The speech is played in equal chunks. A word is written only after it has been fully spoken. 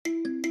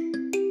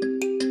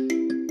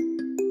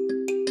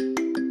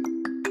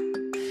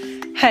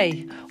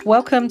Hey,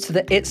 welcome to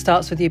the It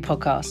Starts With You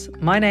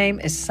podcast. My name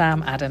is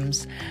Sam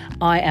Adams.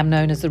 I am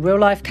known as the Real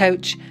Life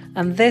Coach,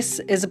 and this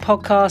is a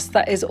podcast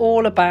that is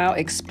all about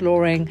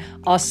exploring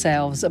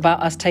ourselves,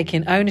 about us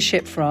taking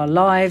ownership for our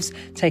lives,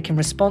 taking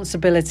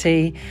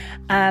responsibility,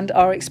 and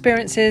our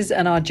experiences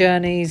and our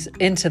journeys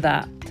into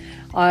that.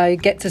 I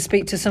get to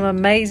speak to some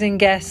amazing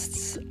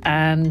guests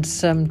and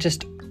some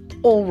just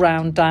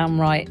all-round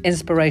downright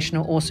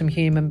inspirational, awesome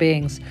human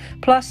beings.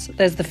 Plus,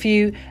 there's the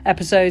few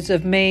episodes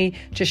of me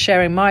just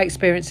sharing my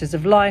experiences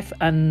of life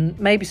and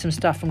maybe some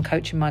stuff from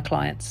coaching my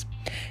clients.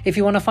 If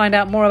you want to find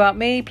out more about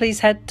me, please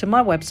head to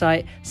my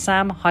website,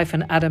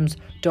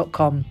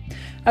 sam-adams.com.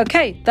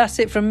 Okay, that's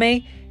it from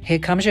me. Here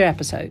comes your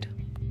episode.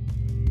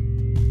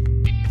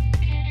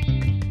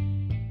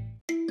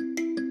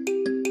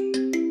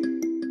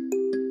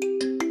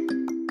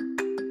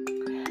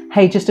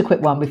 Hey, just a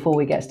quick one before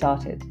we get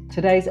started.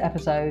 Today's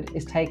episode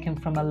is taken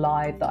from a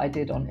live that I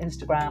did on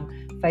Instagram,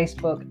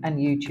 Facebook, and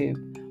YouTube.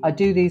 I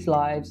do these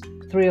lives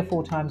 3 or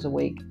 4 times a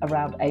week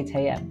around 8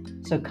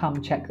 a.m, so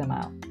come check them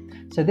out.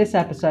 So this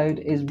episode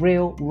is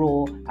real,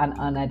 raw, and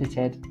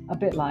unedited, a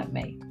bit like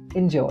me.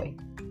 Enjoy.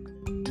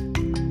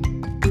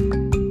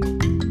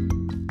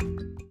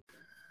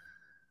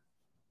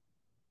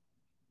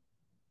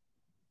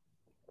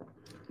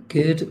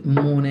 Good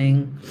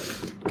morning.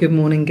 Good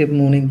morning. Good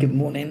morning.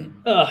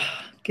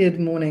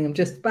 I'm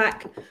just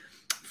back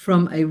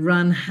from a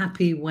run.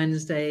 Happy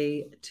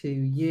Wednesday to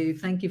you.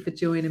 Thank you for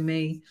joining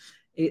me.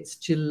 It's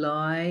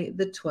July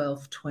the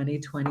 12th,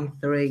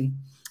 2023.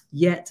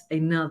 Yet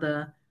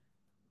another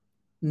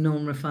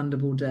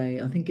non-refundable day.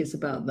 I think it's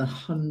about the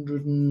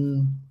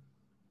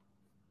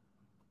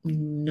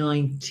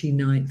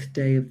 199th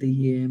day of the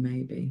year,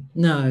 maybe.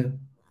 No.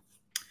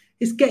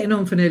 It's getting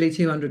on for nearly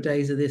 200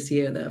 days of this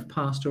year that have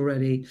passed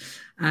already.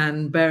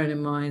 And bearing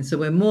in mind, so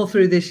we're more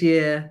through this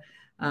year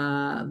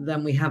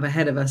than we have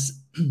ahead of us.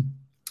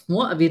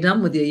 What have you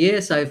done with your year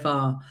so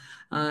far?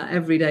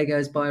 Every day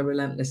goes by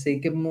relentlessly.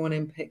 Good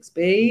morning,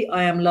 Pixby.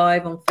 I am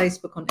live on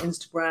Facebook, on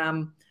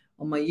Instagram,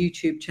 on my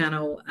YouTube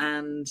channel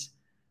and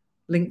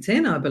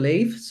LinkedIn, I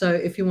believe. So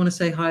if you want to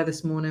say hi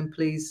this morning,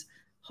 please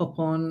hop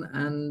on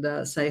and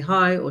say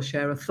hi or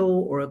share a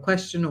thought or a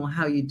question or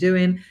how you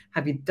doing.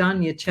 Have you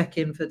done your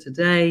check-in for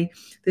today?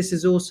 This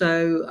is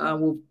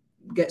also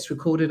gets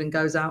recorded and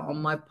goes out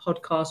on my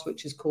podcast,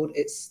 which is called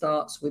It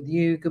Starts With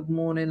You. Good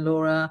morning,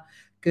 Laura.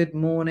 Good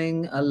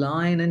morning,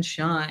 Align and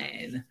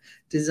Shine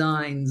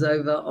Designs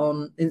over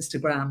on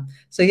Instagram.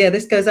 So yeah,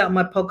 this goes out on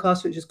my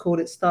podcast, which is called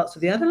It Starts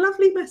With You. I had a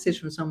lovely message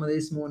from somebody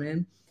this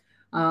morning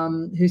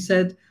who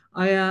said,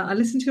 I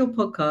listen to your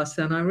podcast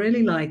and I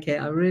really like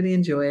it. I really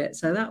enjoy it.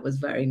 So that was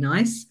very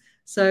nice.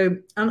 So,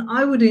 and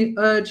I would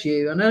urge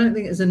you, and I don't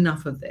think there's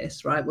enough of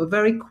this, right? We're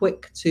very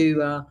quick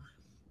to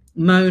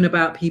moan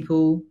about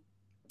people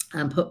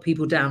and put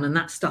people down, and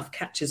that stuff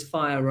catches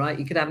fire, right?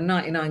 You could have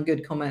 99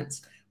 good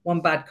comments, one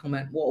bad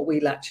comment. What are we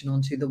latching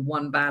onto? The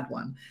one bad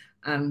one.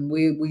 And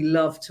we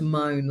love to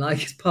moan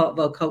like it's part of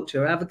our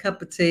culture. Have a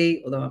cup of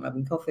tea, although I'm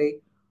having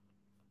coffee.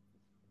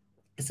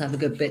 Let's have a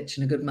good bitch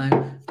and a good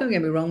moan. Don't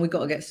get me wrong, we've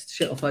got to get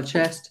shit off our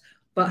chest.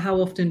 But how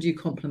often do you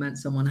compliment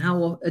someone?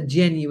 A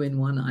genuine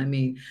one, I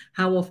mean.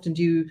 How often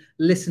do you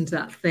listen to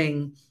that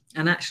thing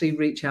and actually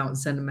reach out and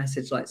send a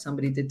message like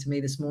somebody did to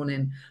me this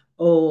morning?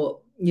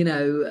 Or, you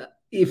know,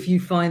 if you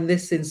find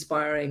this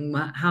inspiring,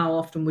 how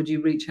often would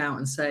you reach out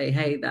and say,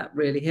 hey, that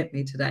really hit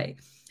me today?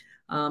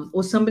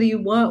 Or somebody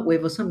you work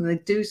with or something, they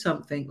do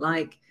something.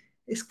 Like,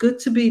 it's good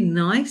to be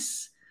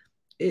nice.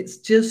 It's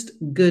just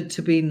good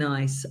to be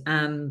nice.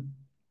 And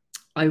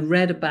I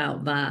read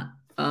about that.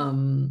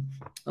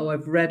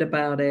 I've read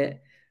about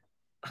it.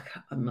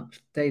 I'm not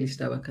Daily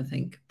Stoic, I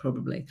think,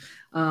 probably.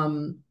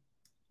 And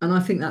I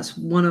think that's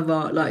one of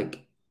our,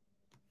 like,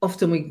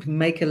 often we can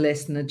make a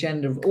list, an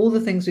agenda of all the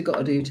things we've got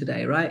to do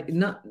today, right?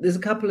 There's a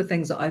couple of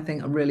things that I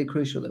think are really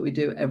crucial that we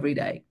do every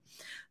day.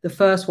 The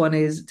first one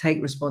is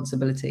take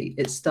responsibility.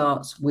 It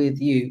starts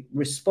with you.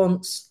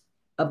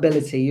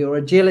 Responsibility, your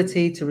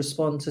agility to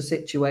respond to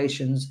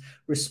situations,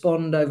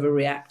 respond,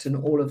 overreact, and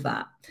all of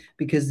that.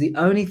 Because the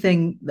only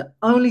thing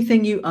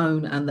you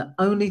own and the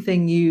only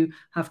thing you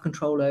have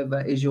control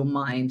over is your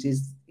mind,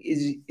 is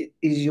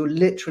your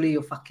literally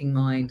your fucking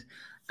mind.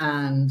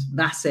 And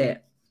that's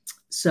it.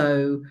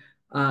 So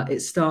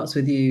it starts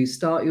with you.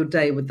 Start your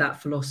day with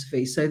that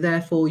philosophy. So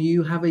therefore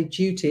you have a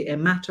duty, a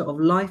matter of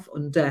life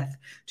and death,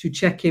 to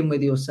check in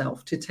with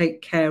yourself, to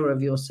take care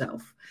of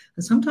yourself.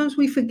 And sometimes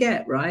we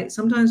forget, right?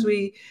 Sometimes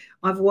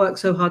I've worked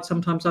so hard,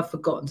 sometimes I've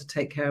forgotten to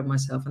take care of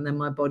myself. And then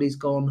my body's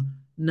gone,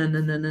 no.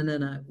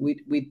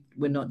 We're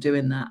not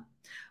doing that.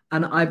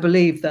 And I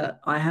believe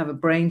that I have a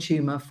brain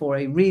tumor for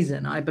a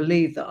reason. I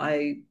believe that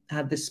I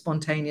had this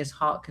spontaneous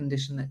heart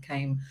condition that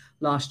came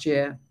last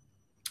year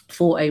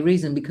for a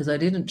reason, because I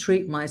didn't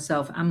treat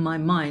myself and my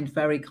mind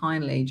very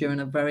kindly during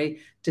a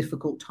very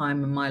difficult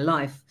time in my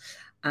life.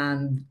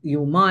 And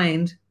your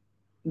mind,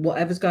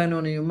 whatever's going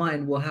on in your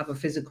mind, will have a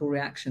physical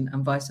reaction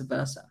and vice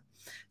versa.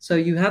 So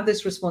you have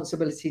this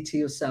responsibility to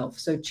yourself.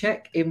 So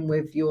check in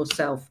with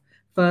yourself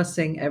first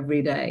thing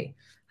every day.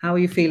 How are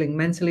you feeling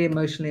mentally,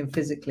 emotionally, and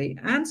physically,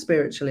 and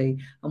spiritually?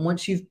 And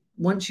once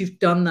you've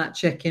done that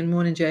check-in,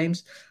 morning,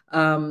 James,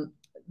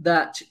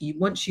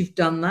 once you've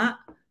done that,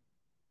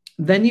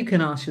 then you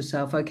can ask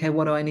yourself, okay,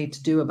 what do I need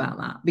to do about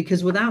that?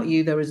 Because without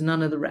you, there is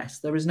none of the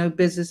rest. There is no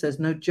business, there's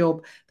no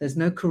job, there's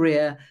no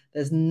career,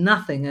 there's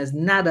nothing, there's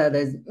nada,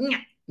 there's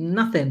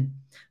nothing.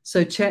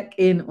 So check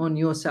in on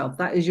yourself.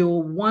 That is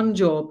your one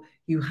job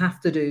you have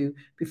to do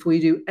before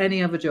you do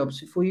any other jobs,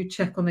 before you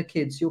check on the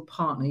kids, your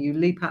partner, you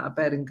leap out of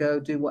bed and go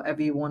do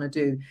whatever you want to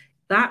do.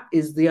 That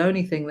is the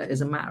only thing that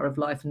is a matter of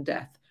life and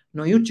death.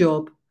 Not your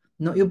job,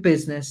 not your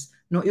business,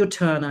 not your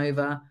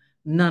turnover,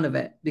 none of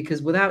it.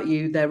 Because without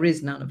you, there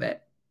is none of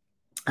it.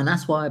 And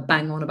that's why I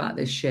bang on about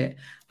this shit.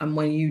 And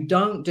when you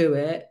don't do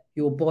it,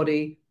 your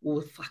body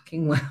will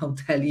fucking well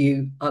tell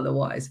you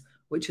otherwise,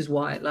 which is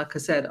why, like I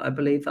said, I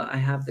believe that I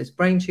have this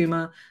brain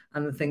tumor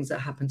and the things that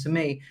happen to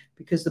me,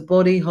 because the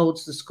body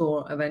holds the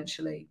score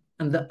eventually.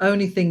 And the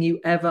only thing you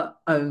ever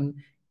own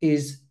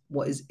is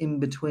what is in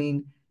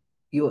between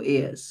your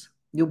ears.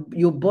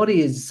 Your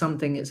body is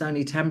something, it's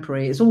only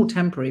temporary. It's all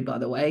temporary, by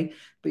the way,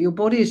 but your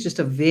body is just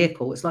a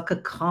vehicle. It's like a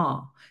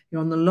car. You're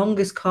on the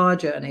longest car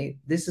journey.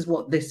 This is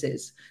what this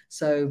is.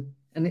 So,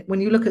 and when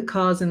you look at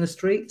cars in the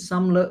street,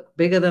 some look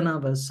bigger than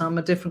others. Some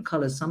are different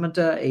colors. Some are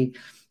dirty.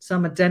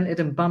 Some are dented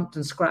and bumped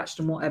and scratched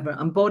and whatever.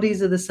 And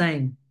bodies are the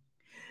same.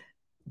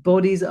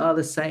 Bodies are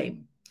the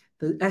same.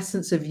 The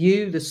essence of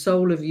you, the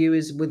soul of you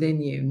is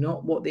within you,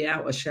 not what the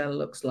outer shell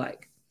looks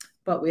like.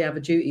 But we have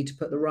a duty to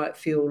put the right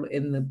fuel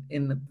in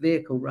the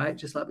vehicle, right?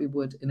 Just like we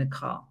would in a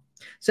car.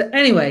 So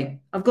anyway,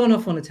 I've gone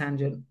off on a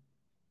tangent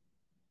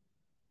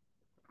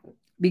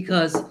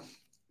because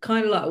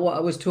kind of like what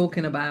I was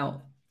talking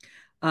about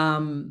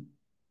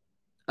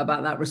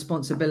that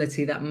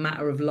responsibility, that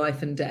matter of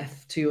life and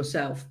death to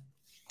yourself,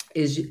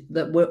 is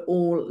that we're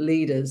all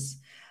leaders.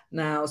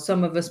 Now,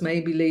 some of us may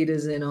be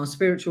leaders in our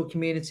spiritual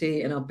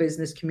community, in our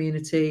business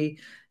community,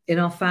 in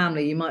our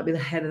family. You might be the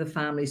head of the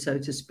family, so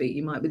to speak.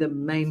 You might be the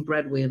main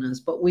breadwinners,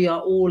 but we are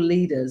all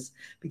leaders,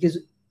 because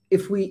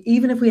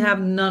even if we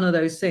have none of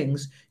those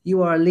things,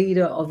 you are a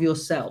leader of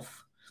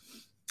yourself.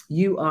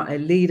 You are a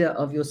leader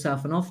of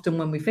yourself. And often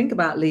when we think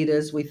about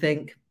leaders, we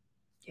think,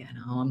 yeah,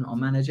 no, I'm not a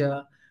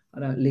manager. I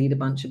don't lead a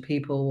bunch of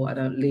people. I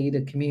don't lead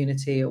a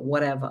community or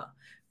whatever.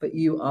 But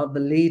you are the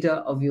leader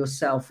of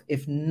yourself,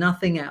 if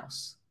nothing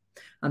else.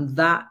 And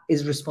that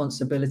is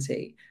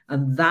responsibility.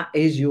 And that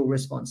is your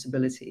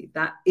responsibility.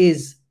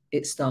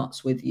 It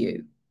starts with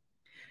you.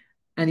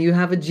 And you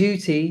have a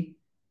duty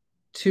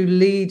to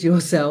lead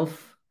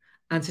yourself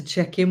and to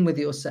check in with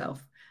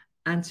yourself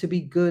and to be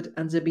good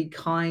and to be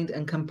kind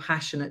and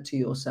compassionate to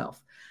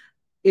yourself.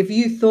 If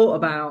you thought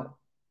about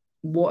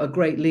what a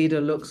great leader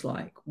looks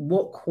like,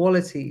 what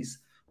qualities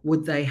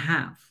would they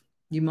have?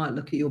 You might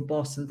look at your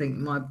boss and think,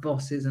 my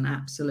boss is an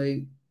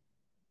absolute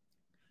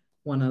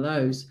one of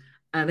those.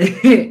 And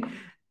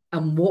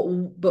what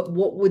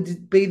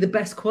would be the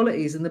best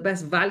qualities and the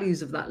best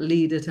values of that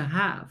leader to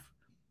have?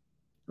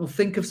 Or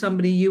think of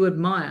somebody you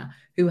admire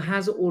who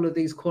has all of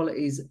these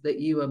qualities that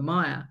you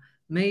admire.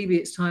 Maybe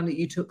it's time that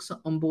you took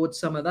on board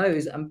some of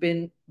those and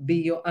be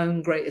your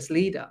own greatest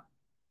leader.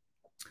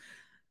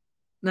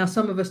 Now,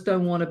 some of us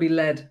don't want to be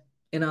led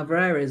in other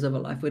areas of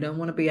our life. We don't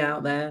want to be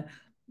out there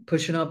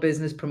pushing our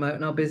business,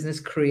 promoting our business,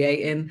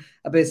 creating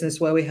a business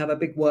where we have a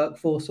big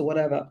workforce or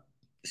whatever.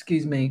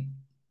 Excuse me.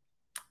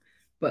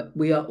 But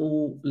we are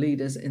all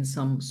leaders in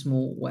some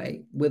small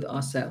way with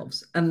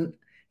ourselves. And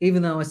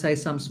even though I say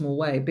some small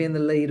way, being the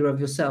leader of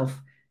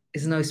yourself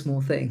is no small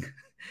thing.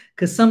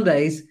 Because some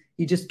days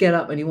you just get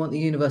up and you want the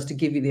universe to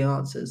give you the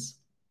answers.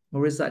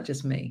 Or is that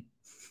just me?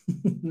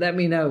 Let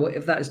me know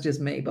if that's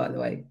just me, by the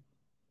way.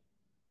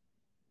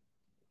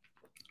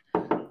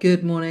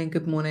 Good morning,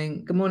 good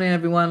morning. Good morning,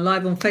 everyone.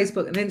 Live on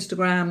Facebook and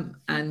Instagram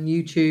and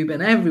YouTube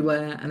and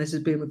everywhere. And this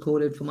has been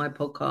recorded for my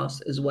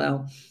podcast as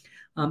well.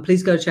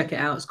 Please go check it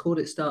out. It's called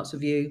It Starts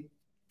With You.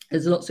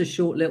 There's lots of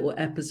short little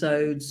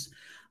episodes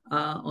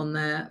on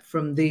there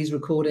from these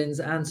recordings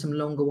and some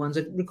longer ones.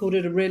 I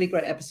recorded a really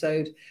great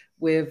episode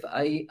with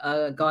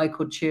a guy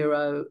called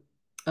Ciro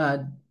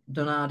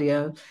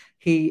Donadio.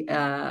 He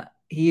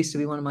used to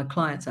be one of my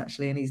clients,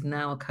 actually, and he's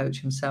now a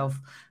coach himself.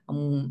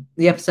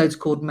 The episode's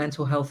called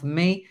Mental Health and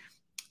Me.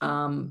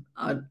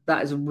 That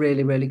is a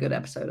really, really good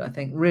episode, I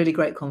think. Really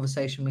great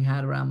conversation we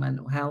had around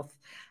mental health.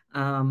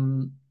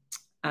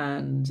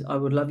 And I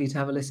would love you to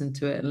have a listen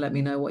to it and let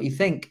me know what you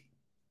think.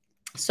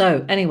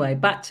 So anyway,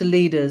 back to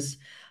leaders.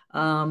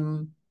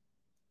 Maybe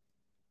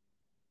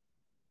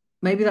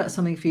that's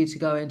something for you to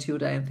go into your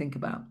day and think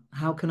about.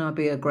 How can I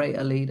be a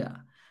greater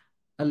leader,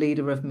 a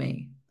leader of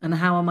me? And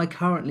how am I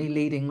currently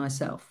leading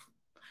myself?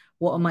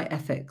 What are my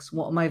ethics?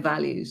 What are my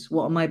values?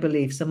 What are my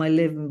beliefs? Am I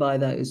living by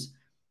those?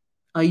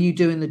 Are you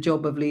doing the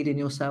job of leading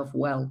yourself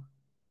well?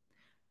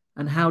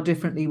 And how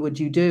differently would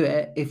you do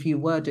it if you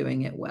were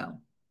doing it well?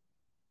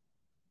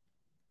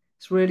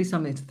 It's really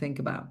something to think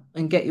about,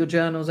 and get your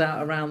journals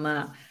out around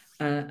that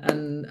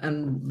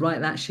and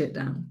write that shit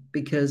down,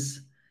 because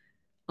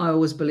I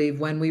always believe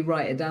when we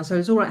write it down, so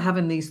it's all right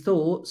having these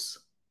thoughts,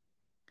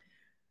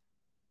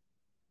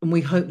 and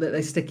we hope that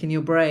they stick in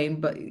your brain,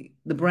 but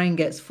the brain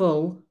gets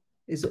full.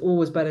 It's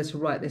always better to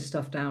write this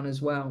stuff down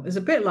as well. It's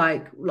a bit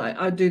like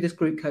I do this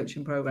group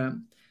coaching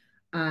program,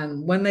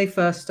 and when they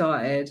first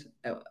started,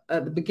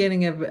 at the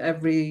beginning of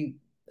every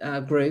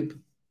group,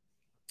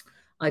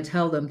 I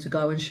tell them to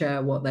go and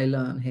share what they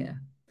learn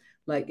here.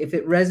 Like if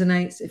it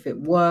resonates, if it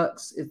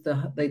works, if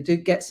they do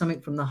get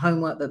something from the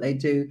homework that they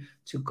do,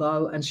 to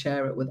go and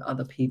share it with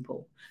other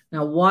people.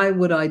 Now, why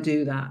would I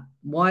do that?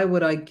 Why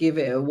would I give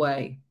it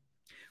away?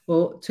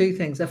 Well, two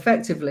things.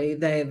 Effectively,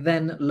 they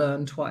then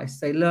learn twice.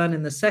 They learn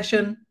in the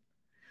session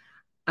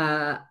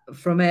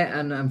from it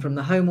and from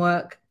the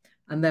homework.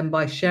 And then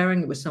by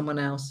sharing it with someone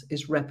else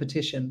is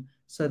repetition.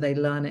 So they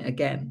learn it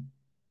again.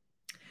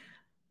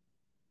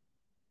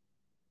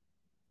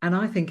 And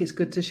I think it's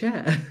good to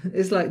share.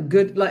 It's like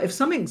good, like if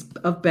something's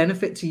of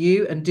benefit to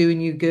you and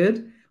doing you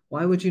good,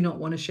 why would you not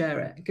want to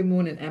share it? Good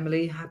morning,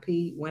 Emily.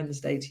 Happy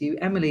Wednesday to you.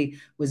 Emily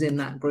was in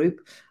that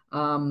group,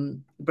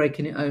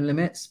 Breaking Your Own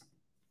Limits,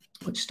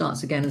 which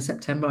starts again in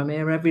September. I'm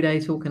here every day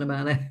talking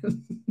about it.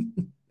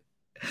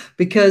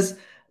 Because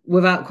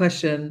without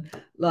question,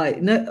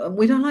 like, no,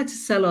 we don't like to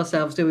sell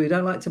ourselves, do we? We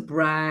don't like to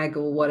brag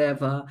or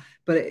whatever,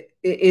 but it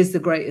is the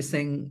greatest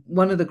thing,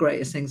 one of the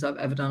greatest things I've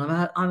ever done.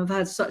 I've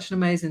had such an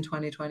amazing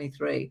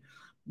 2023,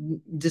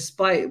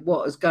 despite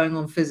what was going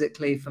on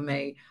physically for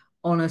me.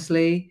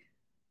 Honestly,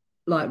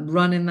 like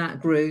running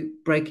that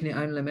group, Breaking Your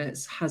Own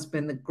Limits, has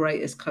been the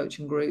greatest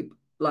coaching group.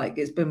 Like,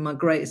 it's been my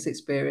greatest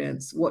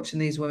experience, watching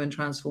these women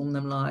transform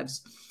their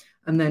lives,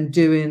 and then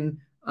doing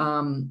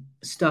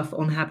stuff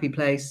on Happy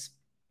Place,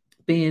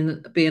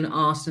 being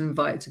asked and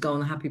invited to go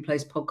on the Happy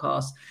Place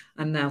podcast,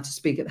 and now to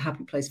speak at the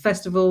Happy Place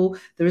Festival.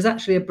 There is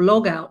actually a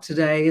blog out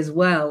today as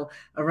well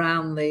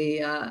around the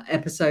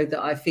episode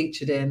that I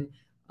featured in.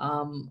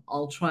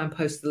 I'll try and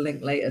post the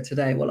link later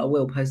today. Well, I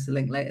will post the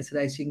link later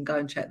today, so you can go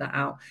and check that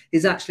out.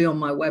 It's actually on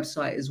my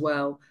website as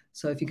well.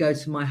 So if you go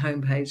to my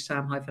homepage,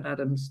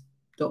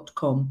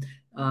 sam-adams.com,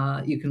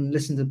 you can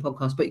listen to the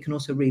podcast, but you can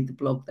also read the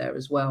blog there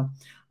as well.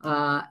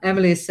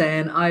 Emily is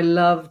saying, I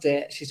loved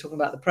it. She's talking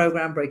about the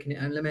program, Breaking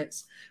Your Own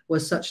Limits,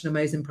 was such an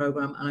amazing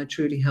program, and it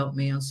truly helped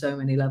me on so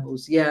many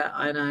levels. Yeah,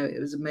 I know. It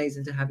was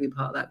amazing to have you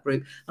part of that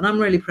group, and I'm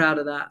really proud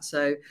of that.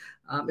 So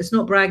it's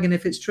not bragging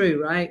if it's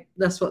true, right?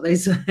 That's what they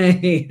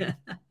say.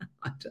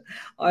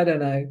 I don't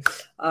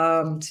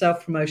know.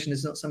 Self-promotion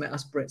is not something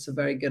us Brits are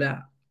very good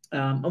at.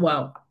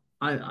 Well,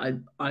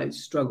 I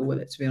struggle with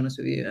it, to be honest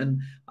with you.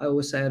 And I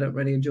always say I don't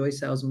really enjoy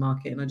sales and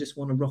marketing. I just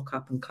want to rock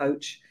up and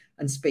coach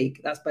and speak.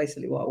 That's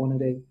basically what I want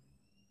to do.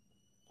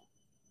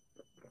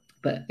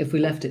 But if we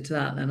left it to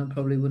that, then I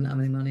probably wouldn't have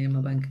any money in my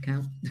bank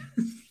account.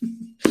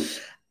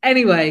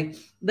 Anyway,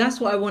 that's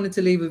what I wanted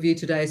to leave with you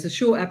today. It's a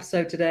short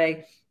episode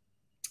today.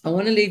 I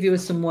want to leave you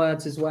with some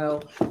words as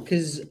well,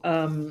 because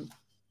I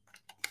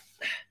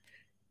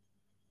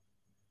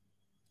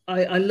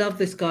love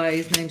this guy.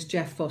 His name's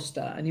Jeff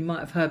Foster, and you might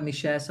have heard me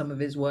share some of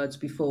his words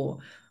before.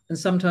 And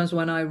sometimes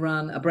when I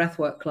run a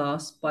breathwork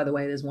class, by the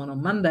way, there's one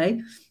on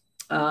Monday.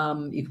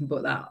 You can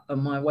book that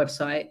on my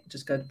website.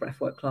 Just go to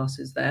breathwork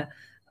classes there.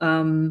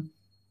 And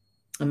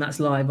that's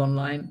live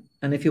online.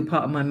 And if you're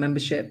part of my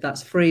membership,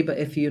 that's free. But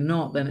if you're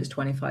not, then it's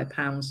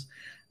 £25.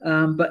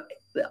 But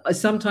I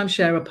sometimes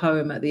share a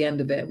poem at the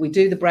end of it. We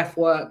do the breath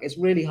work. It's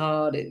really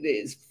hard. It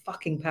is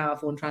fucking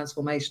powerful and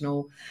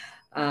transformational.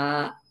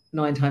 9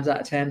 times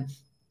out of 10. It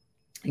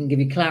can give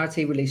you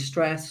clarity, release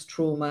stress,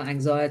 trauma,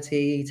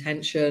 anxiety,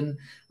 tension,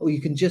 or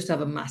you can just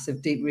have a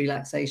massive deep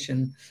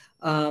relaxation.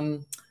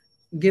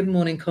 Good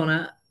morning,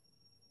 Connor.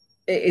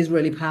 It is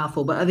really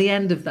powerful. But at the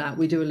end of that,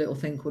 we do a little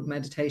thing called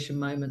meditation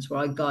moments,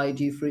 where I guide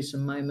you through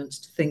some moments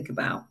to think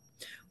about.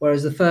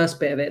 Whereas the first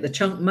bit of it,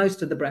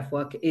 most of the breath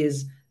work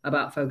is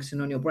about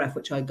focusing on your breath,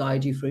 which I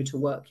guide you through to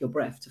work your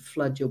breath, to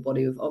flood your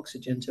body with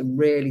oxygen, to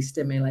really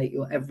stimulate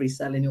your every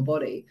cell in your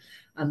body.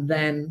 And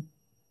then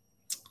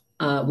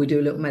we do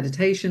a little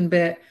meditation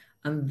bit.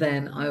 And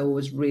then I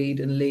always read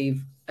and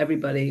leave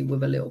everybody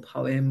with a little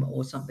poem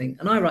or something.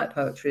 And I write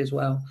poetry as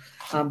well.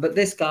 But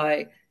this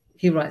guy,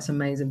 he writes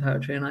amazing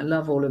poetry, and I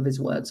love all of his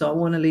words. So I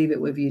want to leave it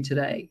with you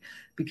today,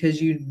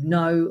 because you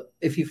know,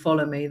 if you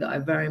follow me, that I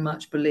very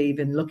much believe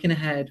in looking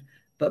ahead,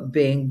 but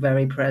being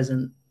very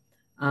present.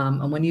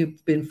 And when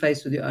you've been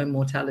faced with your own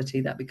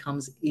mortality, that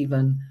becomes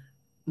even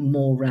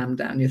more rammed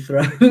down your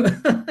throat.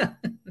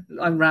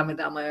 I'm ramming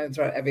down my own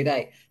throat every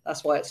day.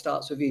 That's why it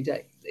starts with you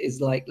day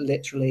is like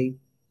literally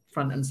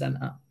front and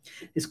center.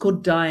 It's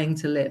called Dying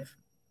to Live.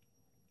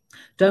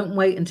 Don't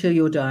wait until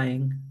you're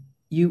dying.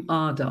 You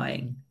are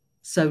dying.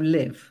 So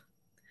live.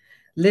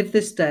 Live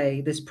this day,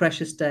 this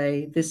precious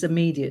day, this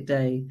immediate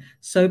day,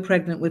 so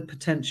pregnant with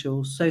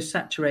potential, so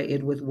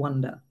saturated with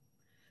wonder.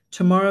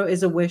 Tomorrow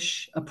is a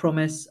wish, a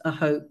promise, a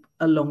hope,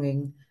 a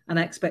longing, an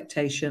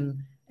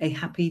expectation, a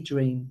happy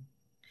dream.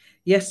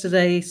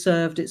 Yesterday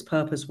served its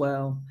purpose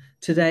well.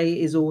 Today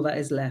is all that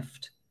is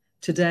left.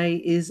 Today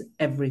is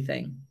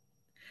everything.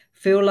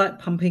 Feel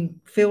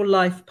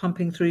life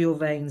pumping through your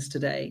veins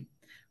today.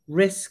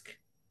 Risk,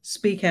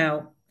 speak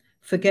out,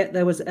 forget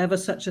there was ever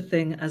such a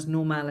thing as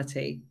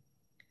normality.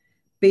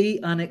 be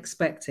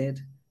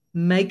unexpected,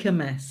 make a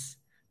mess,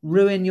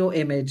 ruin your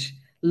image,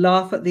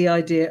 laugh at the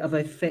idea of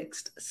a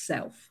fixed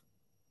self.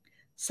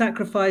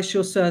 Sacrifice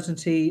your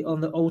certainty on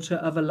the altar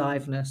of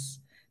aliveness.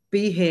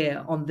 Be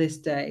here on this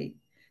day.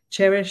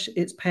 Cherish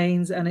its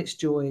pains and its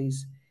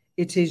joys.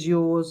 It is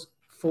yours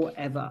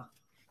forever.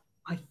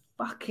 I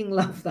fucking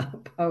love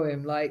that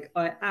poem. Like,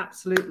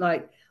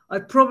 I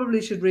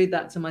probably should read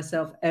that to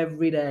myself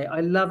every day. I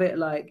love it.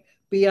 Like,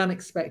 be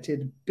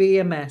unexpected, be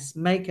a mess,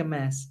 make a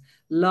mess,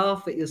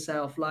 laugh at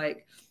yourself.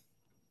 Like,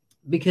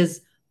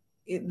 because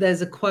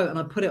there's a quote, and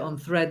I put it on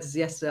Threads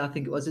yesterday, I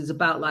think it was. It's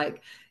about,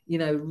 like, you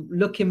know,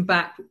 looking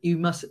back, you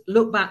must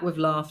look back with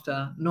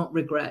laughter, not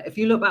regret. If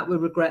you look back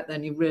with regret,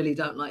 then you really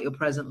don't like your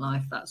present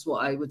life. That's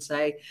what I would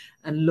say.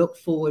 And look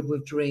forward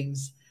with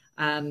dreams.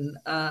 And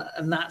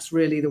that's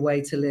really the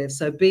way to live.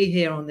 So be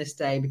here on this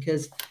day,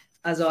 because,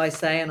 as I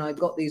say, and I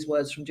got these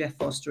words from Jeff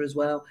Foster as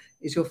well,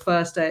 it's your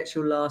first day, it's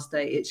your last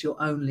day, it's your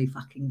only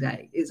fucking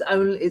day. It's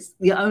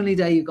the only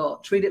day you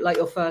got. Treat it like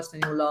your first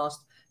and your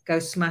last. Go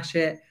smash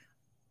it.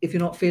 If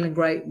you're not feeling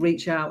great,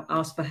 reach out,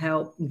 ask for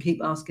help, and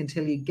keep asking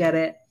till you get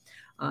it.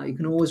 You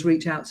can always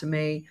reach out to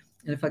me.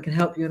 And if I can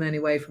help you in any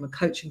way, from a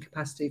coaching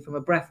capacity, from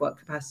a breathwork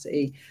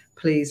capacity,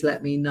 please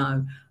let me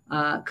know.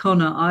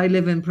 Connor, I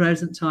live in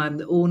present time,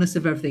 the allness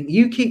of everything.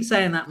 You keep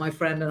saying that, my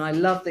friend, and I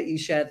love that you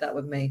shared that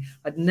with me.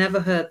 I'd never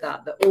heard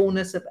that, the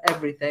allness of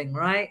everything,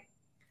 right?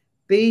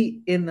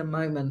 Be in the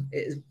moment.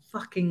 It is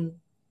fucking,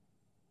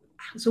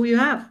 it's all you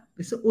have.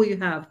 It's all you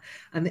have.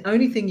 And the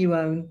only thing you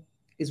own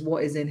is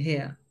what is in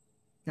here.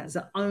 That's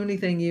the only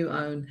thing you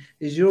own.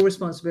 Is your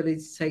responsibility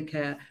to take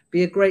care.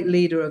 Be a great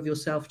leader of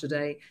yourself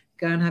today.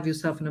 Go and have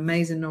yourself an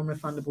amazing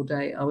non-refundable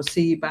day. I will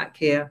see you back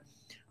here.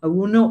 I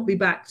will not be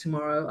back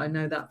tomorrow. I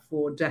know that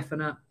for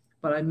definite,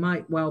 but I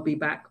might well be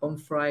back on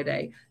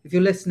Friday. If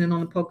you're listening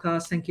on the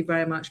podcast, thank you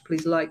very much.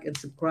 Please like and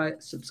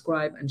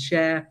subscribe and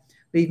share.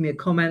 Leave me a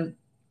comment.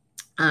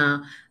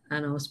 And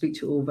I'll speak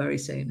to you all very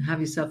soon. Have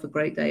yourself a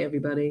great day,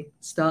 everybody.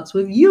 Starts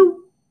with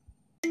you.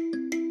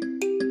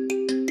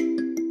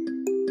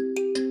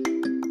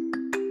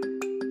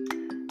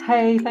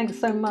 Hey, thanks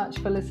so much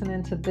for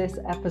listening to this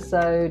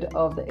episode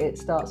of the It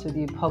Starts With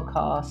You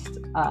podcast.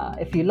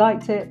 If you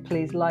liked it,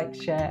 please like,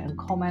 share and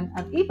comment,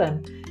 and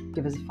even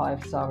give us a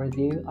 5-star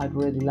review. I'd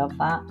really love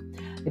that.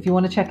 If you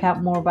want to check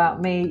out more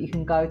about me, you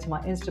can go to my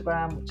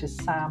Instagram, which is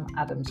Sam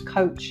Adams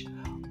Coach,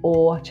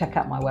 or check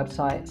out my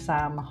website,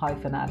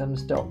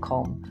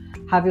 sam-adams.com.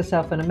 Have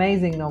yourself an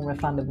amazing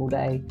non-refundable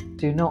day.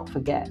 Do not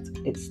forget,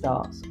 it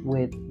starts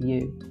with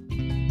you.